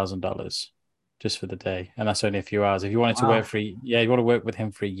 $10,000 just for the day, and that's only a few hours. If you wanted to work Wow. for, you want to work with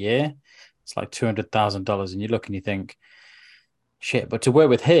him for a year, it's like $200,000, and you look and you think, shit. But to work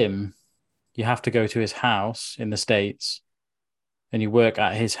with him, you have to go to his house in the States, and you work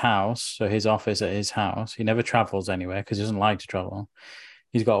at his house, so his office at his house. He never travels anywhere because he doesn't like to travel.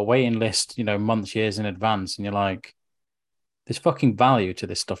 He's got a waiting list, months, years in advance, and you're like, there's fucking value to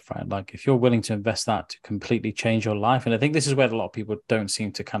this stuff, right? Like if you're willing to invest that to completely change your life, and I think this is where a lot of people don't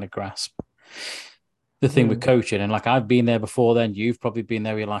seem to kind of grasp the thing with Hmm. coaching. And like I've been there before, then you've probably been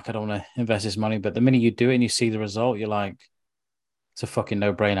there. Where you're like, I don't want to invest this money, but the minute you do it and you see the result, you're like, it's a fucking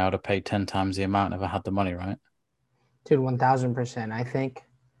no brainer. I would have paid 10 times the amount if I had the money, right? Dude, 1000%. I think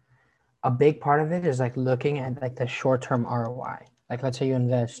a big part of it is like looking at like the short-term ROI. Like let's say you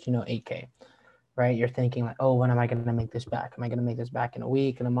invest, 8K, right? You're thinking like, oh, when am I going to make this back? Am I going to make this back in a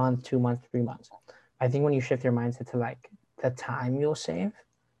week, in a month, 2 months, 3 months? I think when you shift your mindset to like the time you'll save,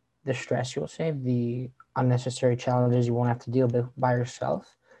 the stress you'll save, the unnecessary challenges you won't have to deal with by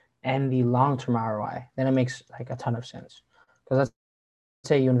yourself, and the long-term ROI, then it makes like a ton of sense. Because let's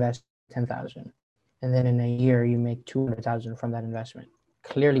say you invest 10,000, and then in a year you make 200,000 from that investment.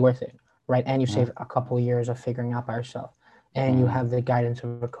 Clearly worth it, right? And you Mm-hmm. save a couple of years of figuring out by yourself, and you Mm-hmm. have the guidance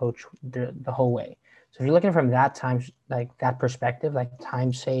of a coach the whole way. So if you're looking from that time, like that perspective, like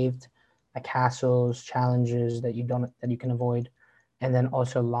time saved, like hassles, challenges that you can avoid, and then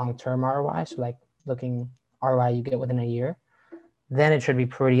also long-term ROI. So like looking ROI you get within a year, then it should be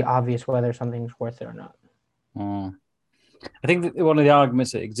pretty obvious whether something's worth it or not. Mm. I think that one of the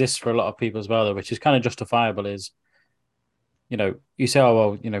arguments that exists for a lot of people as well, though, which is kind of justifiable, is you say,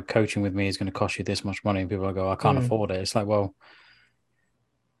 oh, well, coaching with me is going to cost you this much money. And people go, I can't Mm. afford it. It's like, well,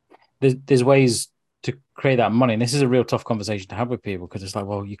 there's ways to create that money. And this is a real tough conversation to have with people because it's like,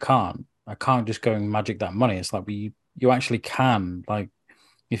 well, you can't. I can't just go and magic that money. It's like, you actually can. Like,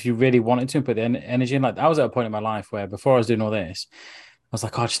 if you really wanted to put the energy in, like, I was at a point in my life where before I was doing all this, I was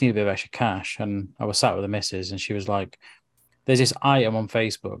like, oh, I just need a bit of extra cash. And I was sat with the missus and she was like, there's this item on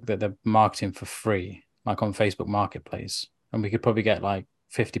Facebook that they're marketing for free, like on Facebook Marketplace. And we could probably get like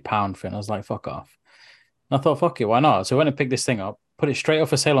 £50 for it. And I was like, fuck off. And I thought, fuck it, why not? So I went and picked this thing up, put it straight up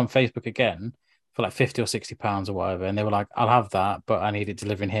for sale on Facebook again for like 50 or £60 or whatever. And they were like, I'll have that, but I need it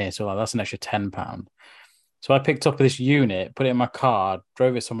delivering here. So like that's an extra £10. So I picked up this unit, put it in my car,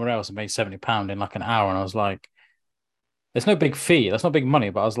 drove it somewhere else and made £70 in like an hour. And I was like, it's no big fee. That's not big money.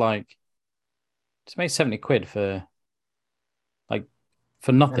 But I was like, just made 70 quid like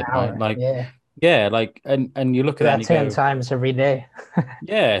for An nothing, right? hour, Like, yeah. yeah, like, and you look at Do that and that you 10 go, times every day.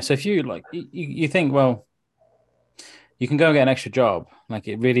 yeah. So if you like, you think, well, you can go and get an extra job. Like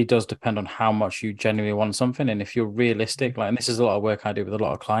it really does depend on how much you genuinely want something. And if you're realistic, like, and this is a lot of work I do with a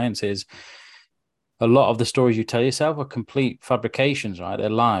lot of clients, is a lot of the stories you tell yourself are complete fabrications, right? They're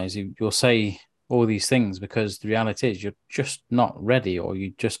lies. You'll say all these things because the reality is you're just not ready or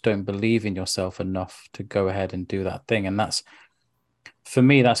you just don't believe in yourself enough to go ahead and do that thing. And that's for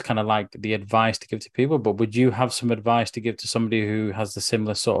me, that's kind of like the advice to give to people. But would you have some advice to give to somebody who has the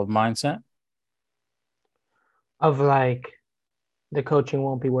similar sort of mindset? Of like the coaching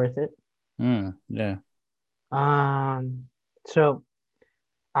won't be worth it. Yeah. Um, so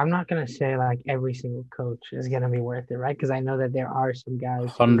I'm not gonna say like every single coach is gonna be worth it, right? Because I know that there are some guys who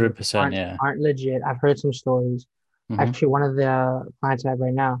 100%. Yeah. aren't legit. I've heard some stories. Hmm. Actually, one of the clients I have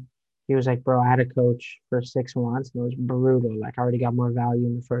right now, he was like, "Bro, I had a coach for 6 months and it was brutal. Like, I already got more value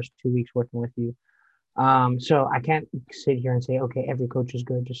in the first 2 weeks working with you." So I can't sit here and say, okay, every coach is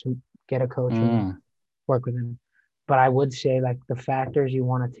good. Just get a coach and Mm. work with him. But I would say like the factors you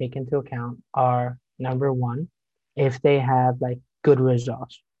want to take into account are number one, if they have like good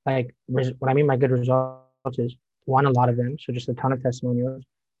results. Like what I mean by good results is one, a lot of them, so just a ton of testimonials.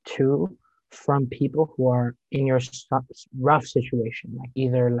 Two, from people who are in your rough situation, like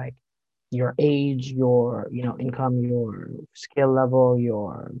either like your age, your income, your skill level,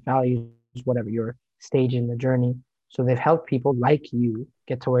 your values, whatever your stage in the journey. So they've helped people like you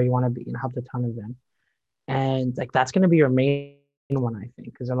get to where you want to be and helped a ton of them. And like that's going to be your main one, I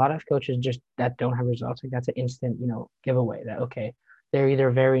think, because a lot of coaches just that don't have results, like that's an instant, giveaway that okay, they're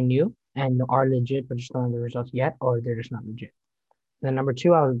either very new and are legit but just don't have the results yet, or they're just not legit. And then number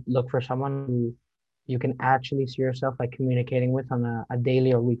two, I would look for someone who you can actually see yourself like communicating with on a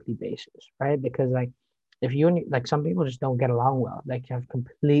daily or weekly basis, right? Because like if you and like some people just don't get along well, like you have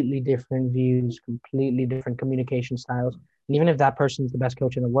completely different views, completely different communication styles. And even if that person's the best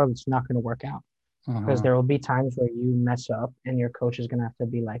coach in the world, it's not going to work out because Hmm. there will be times where you mess up and your coach is going to have to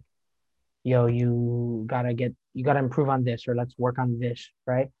be like, yo, you gotta improve on this, or let's work on this,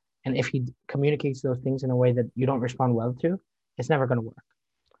 right? And if he communicates those things in a way that you don't respond well to, it's never going to work,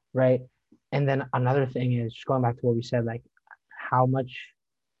 right? And then another thing is just going back to what we said, like how much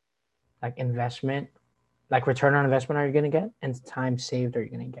like investment, like return on investment are you going to get, and time saved are you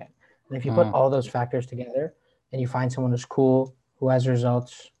going to get? And if you put Hmm. all those factors together and you find someone who's cool, who has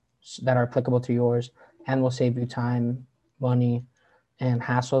results that are applicable to yours and will save you time, money, and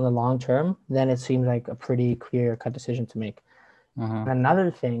hassle in the long term, then it seems like a pretty clear cut decision to make. Hmm. And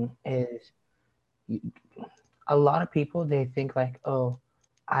another thing is a lot of people, they think like, oh,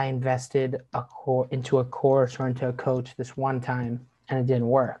 I invested into a course or into a coach this one time and it didn't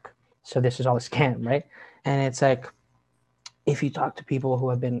work. So this is all a scam, right? And it's like if you talk to people who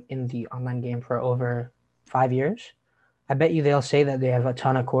have been in the online game for over 5 years, I bet you they'll say that they have a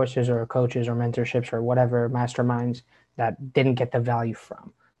ton of courses or coaches or mentorships or whatever masterminds that didn't get the value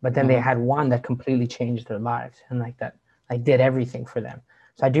from. But then they Hmm. had one that completely changed their lives and like that like did everything for them.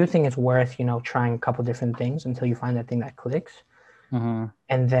 So I do think it's worth, trying a couple different things until you find that thing that clicks. Hmm.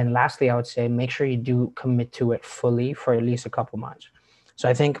 And then lastly, I would say make sure you do commit to it fully for at least a couple months. So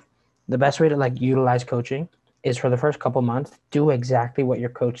I think the best way to like utilize coaching is for the first couple months, do exactly what your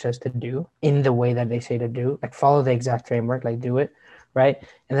coach says to do in the way that they say to do. Like follow the exact framework, like do it, right?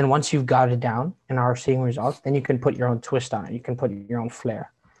 And then once you've got it down and are seeing results, then you can put your own twist on it. You can put your own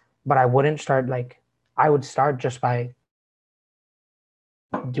flair. But I wouldn't start like I would start just by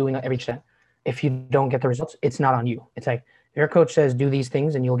doing every step. If you don't get the results, it's not on you. It's like your coach says do these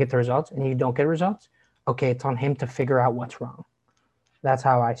things and you'll get the results, and you don't get results. Okay, it's on him to figure out what's wrong. That's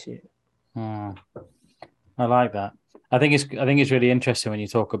how I see it. Mm. I like that. I think it's really interesting when you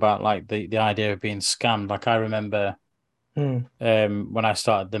talk about like the idea of being scammed. Like I remember Mm, when I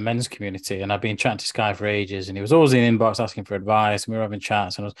started the men's community, and I've been chatting to this guy for ages, and he was always in the inbox asking for advice, and we were having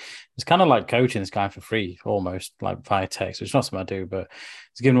chats, and it's kind of like coaching this guy for free, almost like via text, which is not something I do, but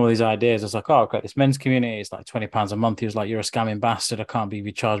it's giving all these ideas. I was like, oh, I've got this men's community, it's like £20 a month. He was like, you're a scamming bastard. I can't believe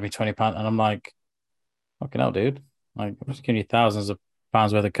you charge me £20. And I'm like, fucking hell, dude. Like, I'm just giving you thousands of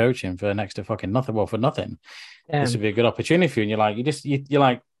pounds worth of coaching for next to fucking nothing. Well, for nothing. This would damn. be a good opportunity for you. And you're like, you're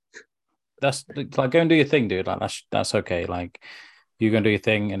like, that's like, go and do your thing, dude. Like, that's okay. Like, you go and do your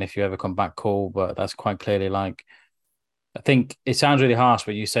thing. And if you ever come back, cool. But that's quite clearly like, I think it sounds really harsh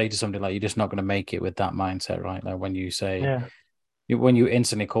when you say to somebody like, you're just not going to make it with that mindset, right? Like, when you say, Yeah. when you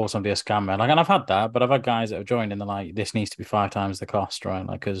instantly call somebody a scammer, like, and I've had that, but I've had guys that have joined and they're like, this needs to be 5 times the cost, right?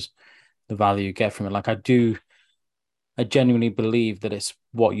 Like, because the value you get from it. Like, I genuinely believe that it's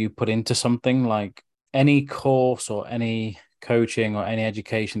what you put into something, like any course or any coaching or any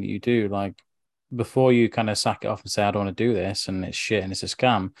education that you do, like before you kind of sack it off and say, I don't want to do this and it's shit and it's a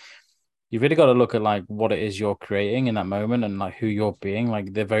scam, you've really got to look at like what it is you're creating in that moment and like who you're being,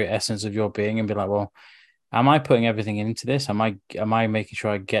 like the very essence of your being, and be like, well, am I putting everything into this? Am I making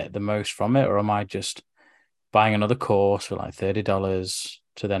sure I get the most from it, or am I just buying another course for like $30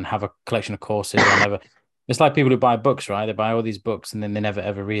 to then have a collection of courses I never. It's like people who buy books, right? They buy all these books and then they never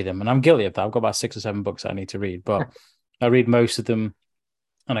ever read them. And I'm guilty of that. I've got about 6 or 7 books I need to read, but I read most of them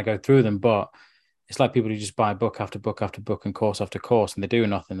and I go through them, but it's like people who just buy book after book after book and course after course, and they do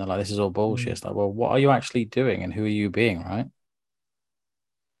nothing. They're like, this is all bullshit. It's like, well, what are you actually doing, and who are you being, right?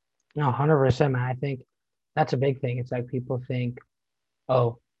 No, 100%, man. I think that's a big thing. It's like people think,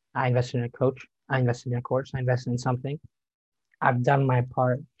 oh, I invested in a coach, I invested in a course, I invested in something. I've done my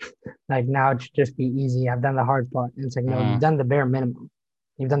part. Like now it should just be easy. I've done the hard part. And it's like, no, you've Mm, done the bare minimum.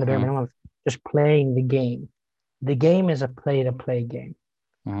 You've done the bare mm, minimum of just playing the game. The game is a play to play game,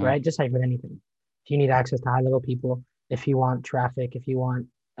 mm, right? Just like with anything. If you need access to high level people, if you want traffic, if you want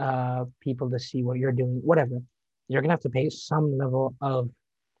people to see what you're doing, whatever, you're gonna have to pay some level of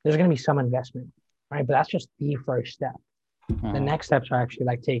there's gonna be some investment, right? But that's just the first step. The mm, next steps are actually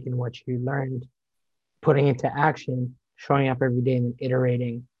like taking what you learned, putting it into action, showing up every day and then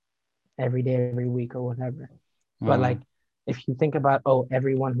iterating every day, every week or whatever. But like mm, if you think about, oh,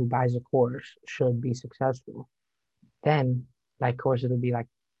 everyone who buys a course should be successful, then like courses would be like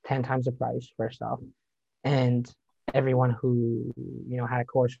 10 times the price, first off. And everyone who, had a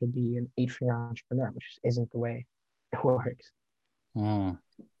course would be an eight-figure entrepreneur, which isn't the way it works. mm.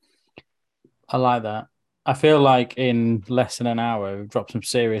 I like that. I feel like in less than an hour, we've dropped some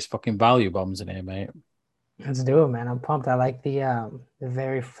serious fucking value bombs in here, mate. Let's do it, man. I'm pumped. I like the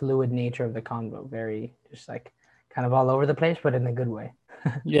very fluid nature of the convo. Very just like kind of all over the place, but in a good way.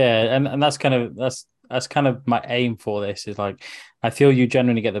 Yeah, and that's kind of my aim for this is like I feel you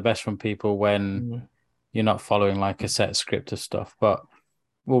generally get the best from people when Mm. you're not following like a set script of stuff. But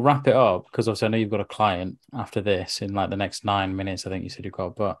we'll wrap it up because obviously I know you've got a client after this in like the next 9 minutes, I think you said you've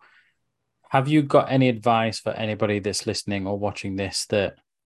got. But have you got any advice for anybody that's listening or watching this that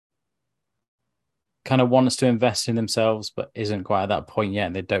kind of wants to invest in themselves but isn't quite at that point yet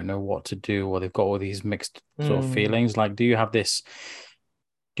and they don't know what to do or they've got all these mixed sort of Mm. feelings? Like, do you have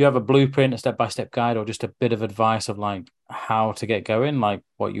a blueprint, a step-by-step guide, or just a bit of advice of like how to get going, like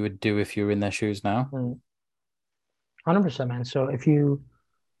what you would do if you were in their shoes now? Mm. 100%, man. So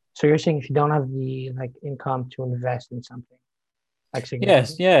you're saying if you don't have the like income to invest in something like Yes,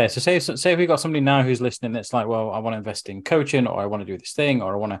 significant? yeah. So say if we got somebody now who's listening that's like, well, I want to invest in coaching, or I want to do this thing,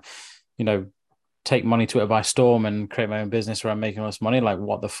 or I want to, you know, take money to it by storm and create my own business where I'm making all this money. Like,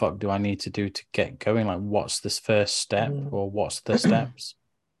 what the fuck do I need to do to get going? Like, what's this first step, Mm. or what's the steps?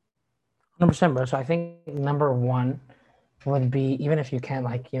 100%, bro. So I think number one would be even if you can't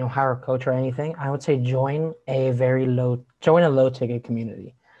like, hire a coach or anything, I would say join a low ticket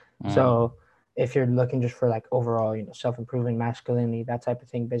community. Mm, So if you're looking just for like overall, self-improvement, masculinity, that type of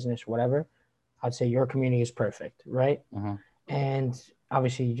thing, business, whatever, I'd say your community is perfect, right? mm-hmm. And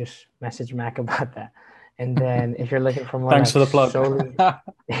obviously you just message Mac about that. And then if you're looking for more Thanks like for the plug. solely,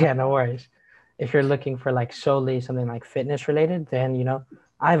 yeah, no worries. If you're looking for like solely something like fitness related, then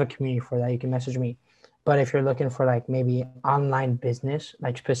I have a community for that. You can message me. But if you're looking for like maybe online business,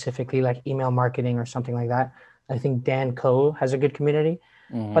 like specifically like email marketing or something like that, I think Dan Co has a good community.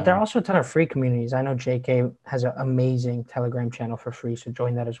 But there are Mm, also a ton of free communities. I know JK has an amazing Telegram channel for free, so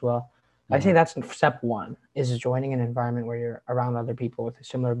join that as well. I mm, think that's step one is joining an environment where you're around other people with a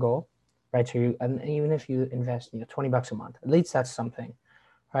similar goal, right? So and even if you invest, $20 a month, at least that's something,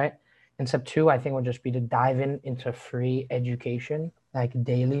 right? And step two, I think would just be to dive into free education, like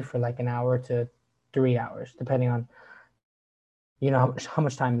daily for like an hour to 3 hours, depending on, how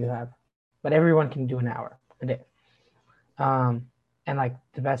much time you have. But everyone can do an hour a day. Um, and like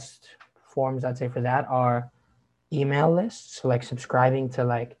the best forms I'd say for that are email lists. So like subscribing to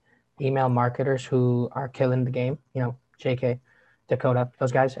like email marketers who are killing the game, JK, Dakota,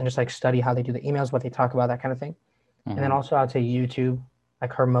 those guys, and just like study how they do the emails, what they talk about, that kind of thing. And then mm. also I'd say YouTube,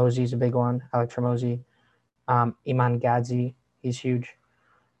 like Hermosi is a big one. Alex Hermosi, Iman Gadzi, he's huge.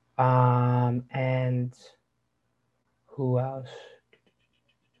 And who else?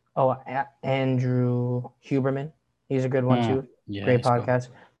 Oh, Andrew Huberman. He's a good one Mm. too. Yeah, Great he's good. podcast.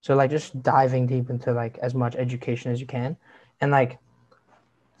 So like just diving deep into like as much education as you can. And like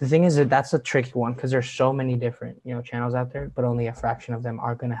the thing is that that's a tricky one because there's so many different, channels out there, but only a fraction of them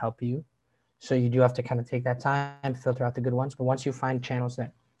are going to help you. So you do have to kind of take that time, filter out the good ones. But once you find channels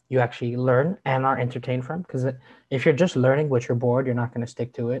that you actually learn and are entertained from, because if you're just learning but you're bored, you're not going to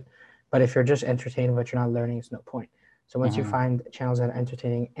stick to it. But if you're just entertained but you're not learning, it's no point. So once you Mm-hmm. find channels that are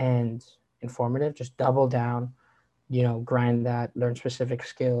entertaining and informative, just double down, grind that, learn specific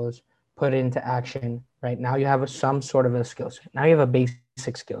skills, put it into action. Right now, you have some sort of a skill set. Now you have a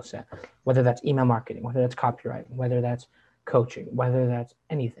basic skill set, whether that's email marketing, whether that's copywriting, whether that's coaching, whether that's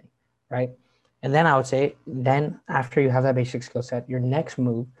anything, right? And then I would say, then after you have that basic skill set, your next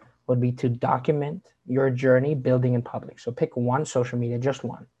move would be to document your journey building in public. So pick one social media, just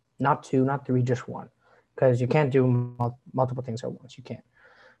one, not two, not three, just one, because you can't do multiple things at once. You can't.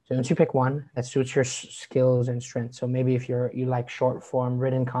 So once you pick one that suits your skills and strengths. So maybe if you like short form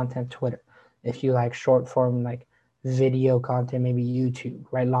written content, Twitter. If you like short form like video content, maybe YouTube,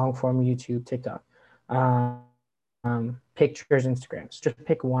 right? Long form YouTube, TikTok, pictures, Instagrams. Just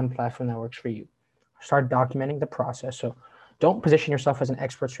pick one platform that works for you. Start documenting the process. So don't position yourself as an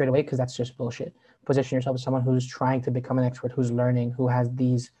expert straight away because that's just bullshit. Position yourself as someone who's trying to become an expert, who's learning, who has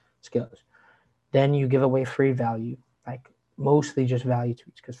these skills. Then you give away free value, like mostly just value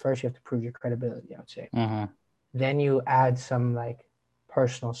tweets, because first you have to prove your credibility, I would say. Then you add some like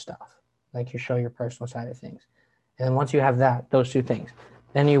personal stuff, like you show your personal side of things. And then once you have that, those two things,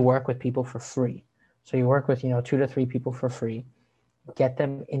 then you work with people for free. So you work with, 2 to 3 people for free, get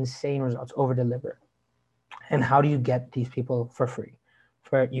them insane results, over deliver. And how do you get these people for free?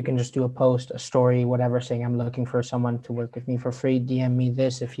 You can just do a post, a story, whatever, saying I'm looking for someone to work with me for free. DM me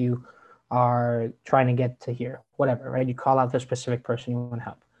this if you are trying to get to here, whatever, right? You call out the specific person you want to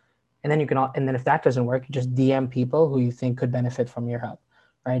help. And then and then if that doesn't work, you just DM people who you think could benefit from your help,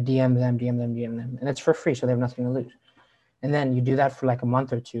 right? DM them. And it's for free. So they have nothing to lose. And then you do that for like a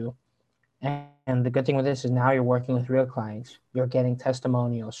month or two. And the good thing with this is now you're working with real clients. You're getting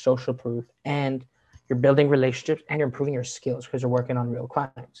testimonials, social proof, and you're building relationships and you're improving your skills because you're working on real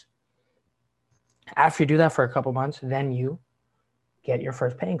clients. After you do that for a couple months, then you get your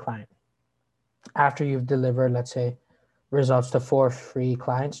first paying client. After you've delivered, let's say, results to 4 free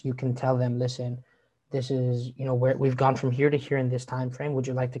clients, you can tell them, listen, this is, where we've gone from here to here in this time frame. Would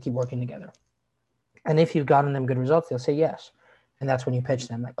you like to keep working together? And if you've gotten them good results, they'll say yes. And that's when you pitch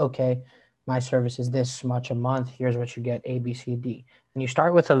them like, okay, my service is this much a month. Here's what you get, A, B, C, D. And you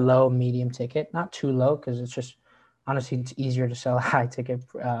start with a low, medium ticket, not too low, because it's just, honestly, it's easier to sell a high ticket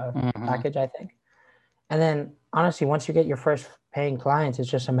package, I think. And then honestly, once you get your first paying clients, it's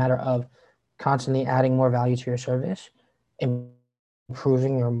just a matter of constantly adding more value to your service,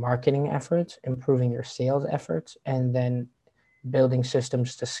 improving your marketing efforts, improving your sales efforts, and then building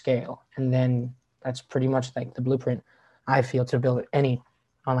systems to scale. And then that's pretty much like the blueprint, I feel, to build any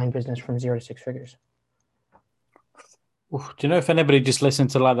online business from 0 to 6 figures. Do you know if anybody just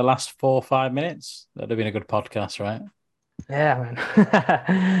listened to like the last 4 or 5 minutes? That'd have been a good podcast, right? Yeah,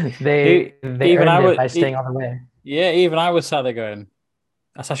 man. they even earned it by staying all the way. Yeah, even I was sat there going,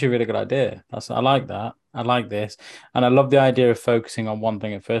 that's actually a really good idea. I like that. I like this. And I love the idea of focusing on one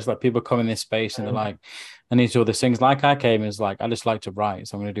thing at first. Like people come in this space and they're like, I need to do all these things. Like I came as like, I just like to write.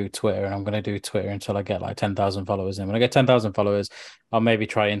 So I'm going to do Twitter and I'm going to do Twitter until I get like 10,000 followers. And when I get 10,000 followers, I'll maybe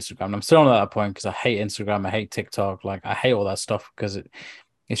try Instagram. And I'm still not at that point because I hate Instagram. I hate TikTok. Like I hate all that stuff because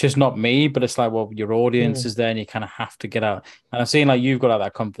it's just not me, but it's like, well, your audience is there and you kind of have to get out. And I've seen like you've got out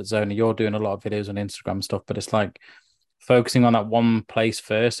that comfort zone and you're doing a lot of videos on Instagram stuff, but it's like focusing on that one place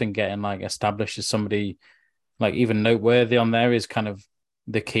first and getting like established as somebody like even noteworthy on there is kind of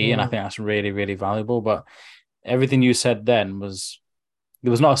the key. And I think that's really, really valuable. But everything you said then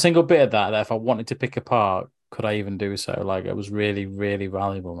there was not a single bit of that if I wanted to pick apart, could I even do so? Like it was really, really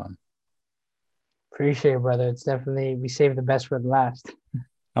valuable, man. Appreciate it, brother. It's definitely, we saved the best for the last.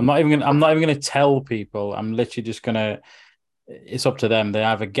 I'm not even gonna tell people. I'm literally just gonna, it's up to them. They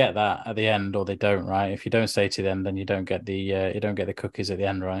either get that at the end or they don't, right? If you don't say to them, then you don't get the cookies at the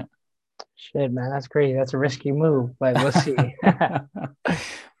end, right? Shit, man, that's crazy. That's a risky move, but we'll see.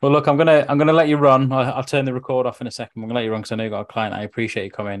 Well, look, I'm gonna let you run. I'll turn the record off in a second. I'm gonna let you run because I know you got a client. I appreciate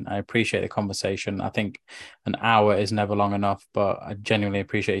you coming. I appreciate the conversation. I think an hour is never long enough, but I genuinely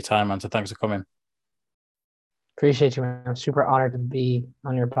appreciate your time, man. So thanks for coming. Appreciate you, man. I'm super honored to be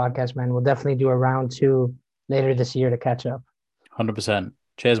on your podcast, man. We'll definitely do a round 2 later this year to catch up. 100%.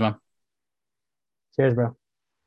 Cheers, man. Cheers, bro.